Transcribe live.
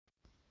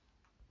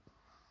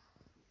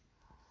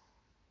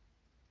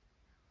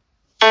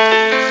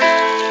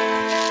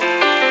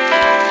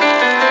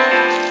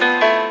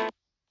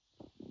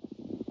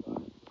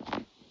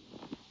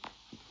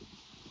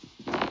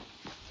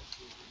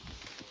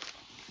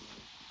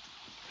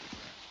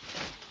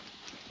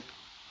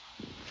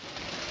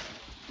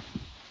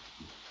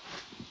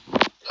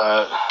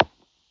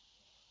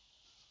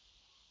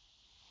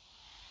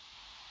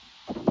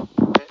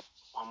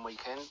one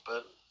weekend,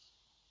 but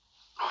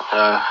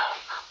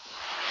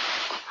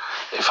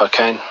if I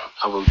can,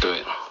 I will do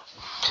it.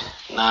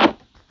 Now,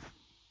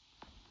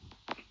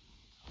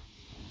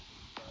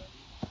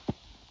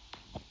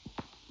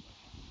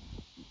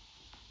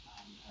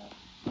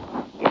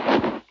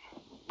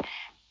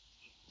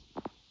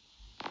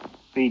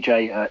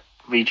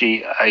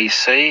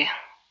 VGAC.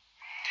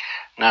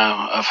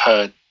 Now, I've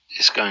heard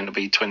it's going to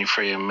be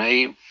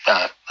 23andMe,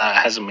 but that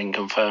hasn't been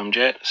confirmed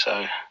yet,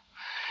 so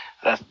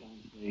that's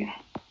going to be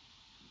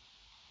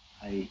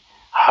a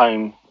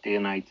home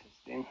DNA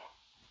testing.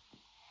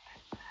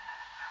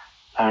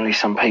 Only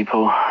some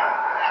people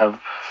have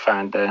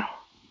found their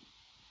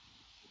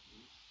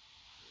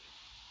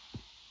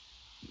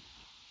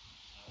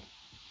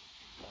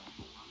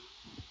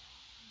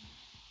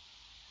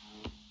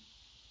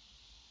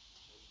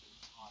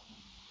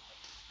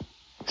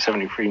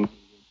 $73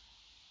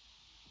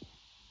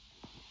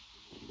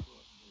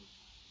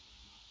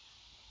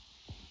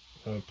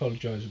 I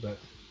apologise about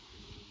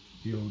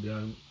the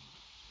audio.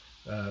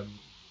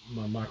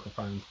 My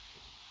microphone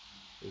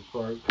is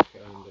broke.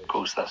 Of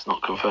course, that's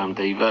not confirmed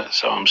either,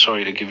 so I'm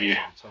sorry to give you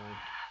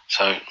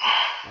so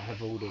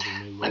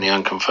many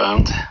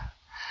unconfirmed.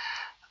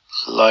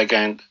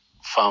 Ligand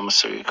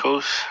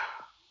Pharmaceuticals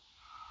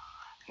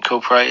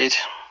Incorporated,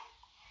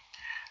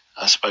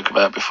 I spoke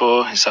about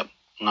before, it's up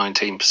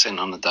 19%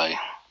 on the day.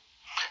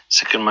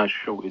 Second most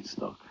shorted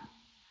stock.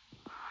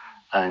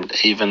 And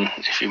even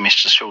if you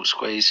missed the short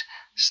squeeze,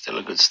 it's still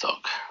a good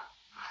stock.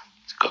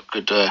 It's got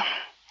good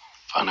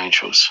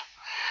financials.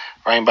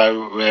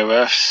 Rainbow Rare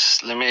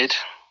Earths Limited.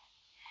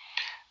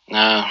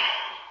 Now,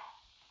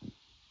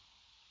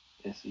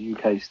 it's a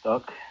UK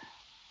stock,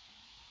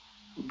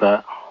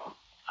 but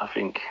I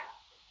think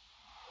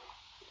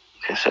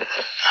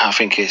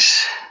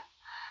it's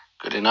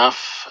good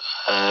enough.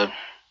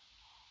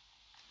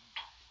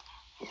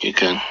 You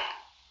can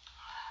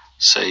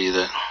see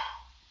that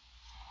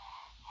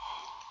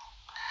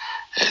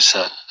its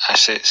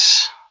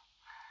assets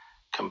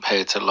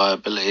compared to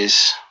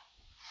liabilities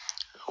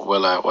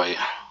well outweigh.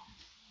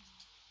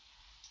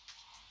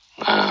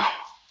 Now,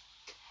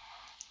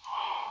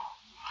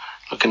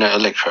 looking at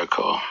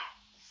Electrocore,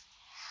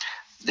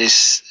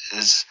 this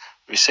has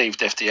received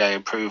FDA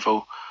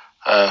approval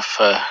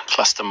for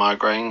cluster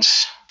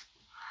migraines,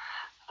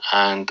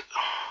 and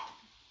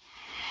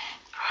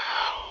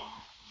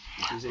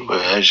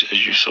as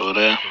you saw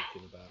there,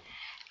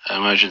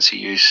 emergency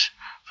use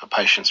for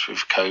patients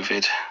with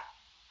COVID.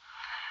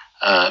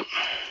 I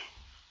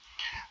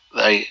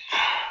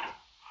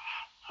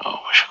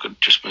wish I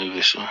could just move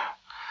this one.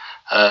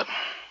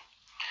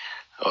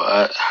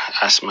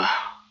 Asthma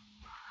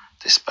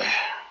display.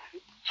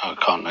 I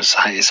can't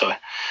say it, sorry.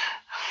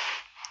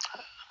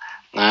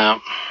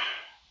 Now,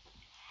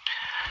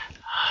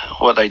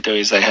 what they do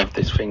is they have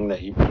this thing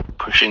that you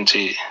push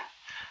into,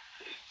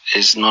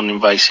 is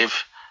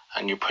non-invasive,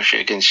 and you push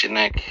it against your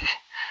neck,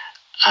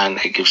 and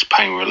it gives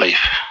pain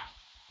relief.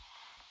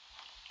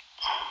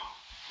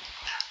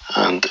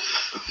 And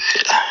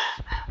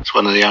it's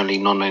one of the only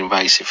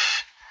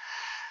non-invasive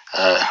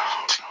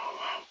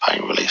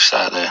pain reliefs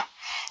out there.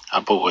 I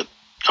bought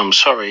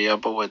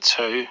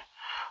two.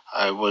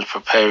 I was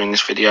preparing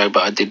this video,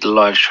 but I did the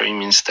live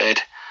stream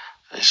instead.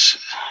 It's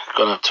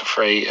gone up to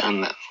 3,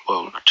 and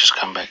will just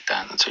come back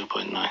down to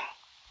 2.9.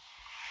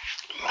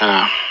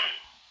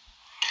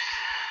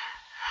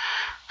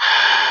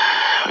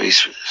 We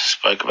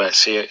spoke about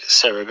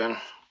Ceregon.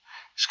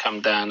 It's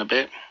come down a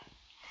bit,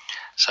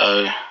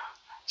 so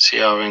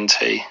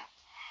CRNT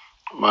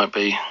might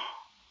be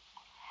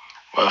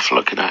worth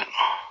looking at.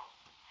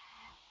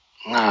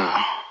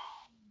 Now,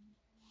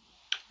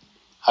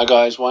 hi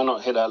guys, why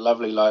not hit that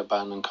lovely like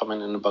button and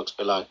comment in the box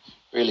below? It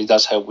really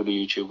does help with the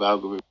YouTube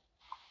algorithm.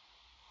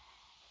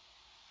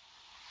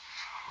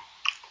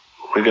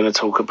 We're going to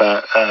talk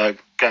about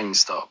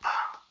GameStop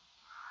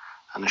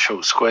and the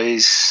short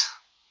squeeze.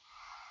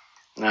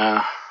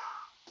 Now,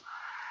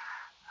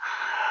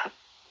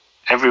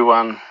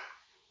 everyone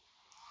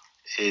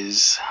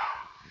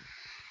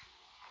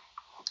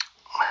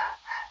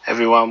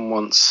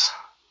wants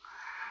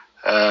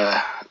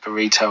the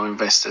retail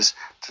investors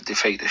to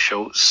defeat the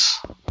shorts.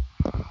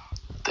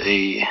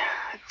 The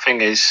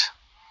thing is,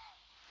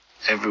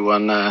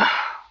 everyone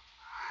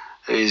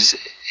who is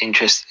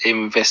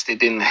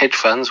invested in hedge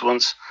funds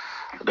wants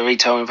the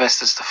retail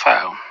investors to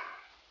fail.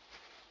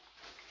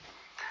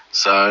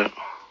 So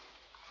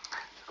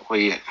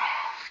we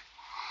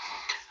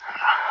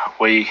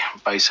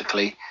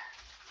basically,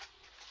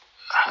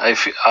 I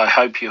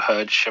hope you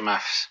heard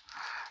Chamath's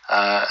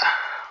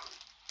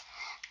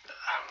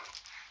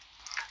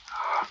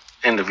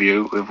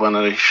interview with one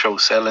of the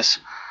short sellers,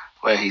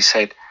 where he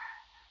said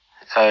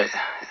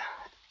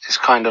it's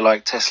kind of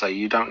like Tesla,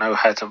 you don't know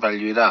how to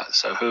value that,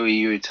 so who are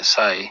you to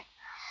say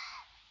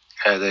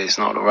that it's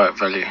not the right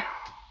value?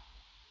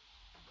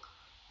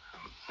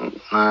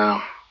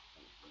 Now,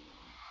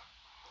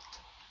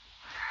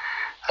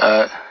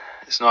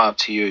 It's not up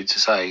to you to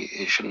say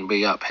it shouldn't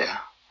be up here.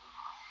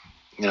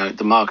 You know,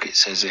 the market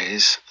says it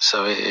is,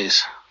 so it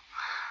is.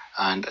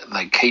 And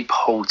they keep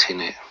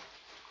halting it.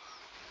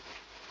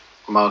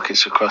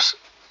 Markets across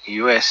the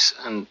US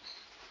and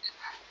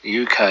the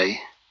UK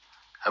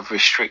have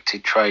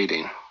restricted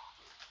trading.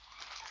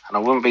 And I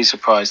wouldn't be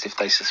surprised if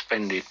they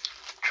suspended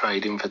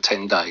trading for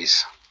 10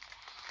 days.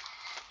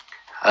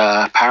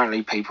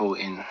 Apparently people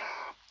in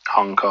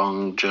Hong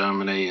Kong,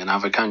 Germany and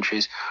other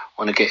countries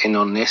want to get in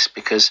on this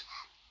because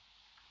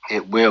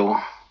it will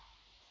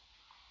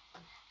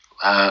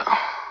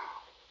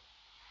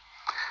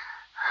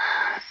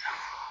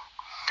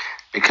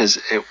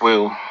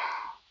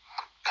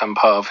become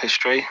part of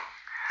history.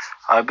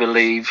 I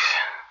believe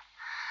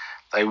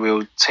they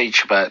will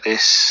teach about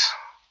this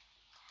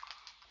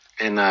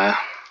in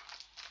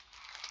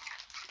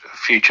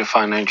future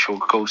financial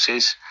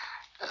courses,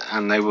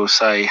 and they will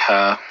say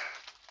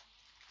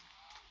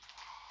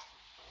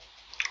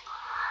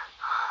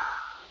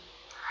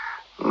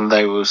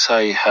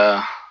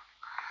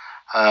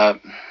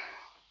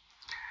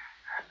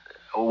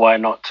why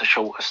not to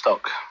short a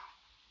stock.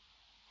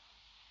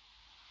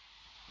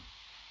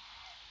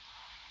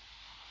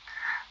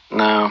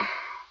 Now,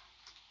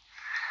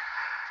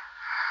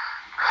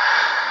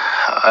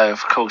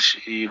 of course,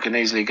 you can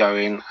easily go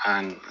in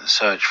and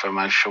search for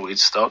most shorted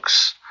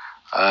stocks.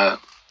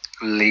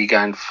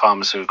 Ligand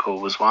Pharmaceutical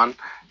was one.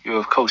 You,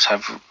 of course,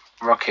 have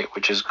Rocket,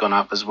 which has gone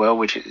up as well,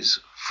 which is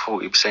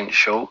 40%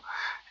 short.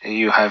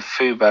 You have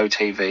Fubo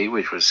TV,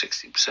 which was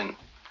 60%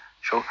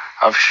 short.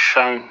 I've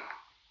shown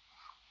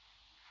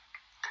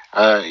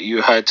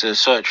you had to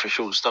search for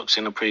short stocks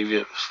in a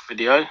previous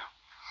video.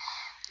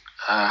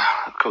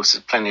 Of course,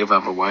 there's plenty of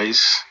other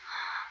ways,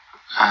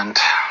 and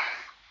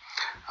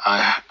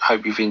I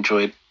hope you've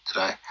enjoyed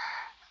today.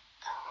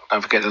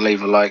 Don't forget to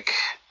leave a like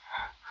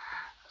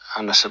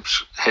and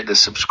hit the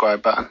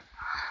subscribe button.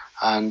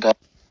 And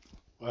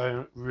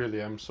I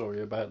really am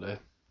sorry about the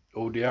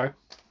audio.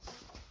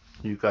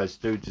 You guys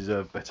do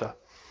deserve better.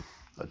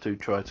 I do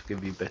try to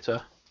give you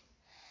better.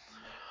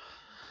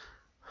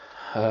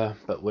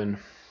 But when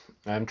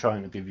I'm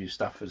trying to give you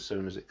stuff as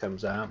soon as it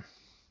comes out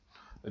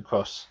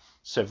across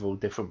several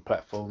different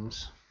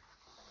platforms.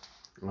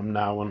 I'm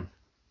now on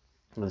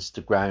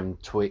Instagram,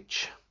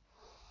 Twitch.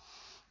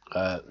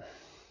 I'm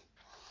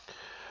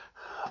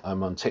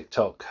on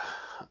TikTok.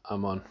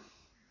 I'm on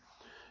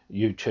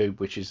YouTube,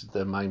 which is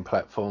the main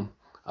platform.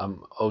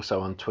 I'm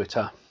also on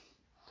Twitter.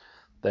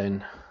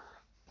 Then,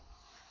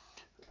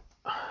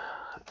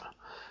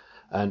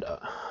 and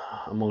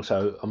I'm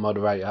also a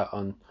moderator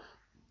on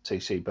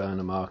TC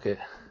Burner Market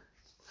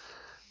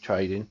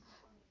trading.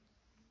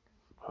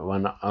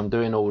 When I'm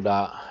doing all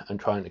that and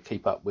trying to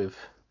keep up with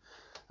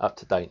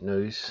up-to-date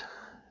news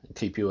and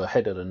keep you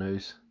ahead of the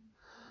news,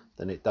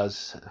 then it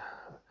does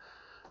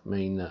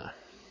mean that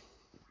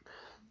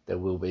there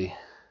will be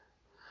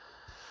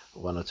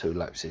one or two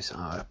lapses.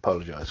 I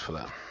apologise for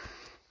that.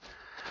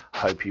 I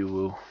hope you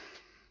will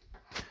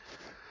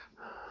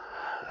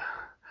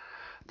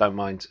don't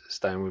mind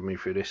staying with me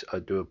through this. I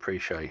do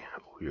appreciate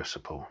all your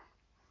support.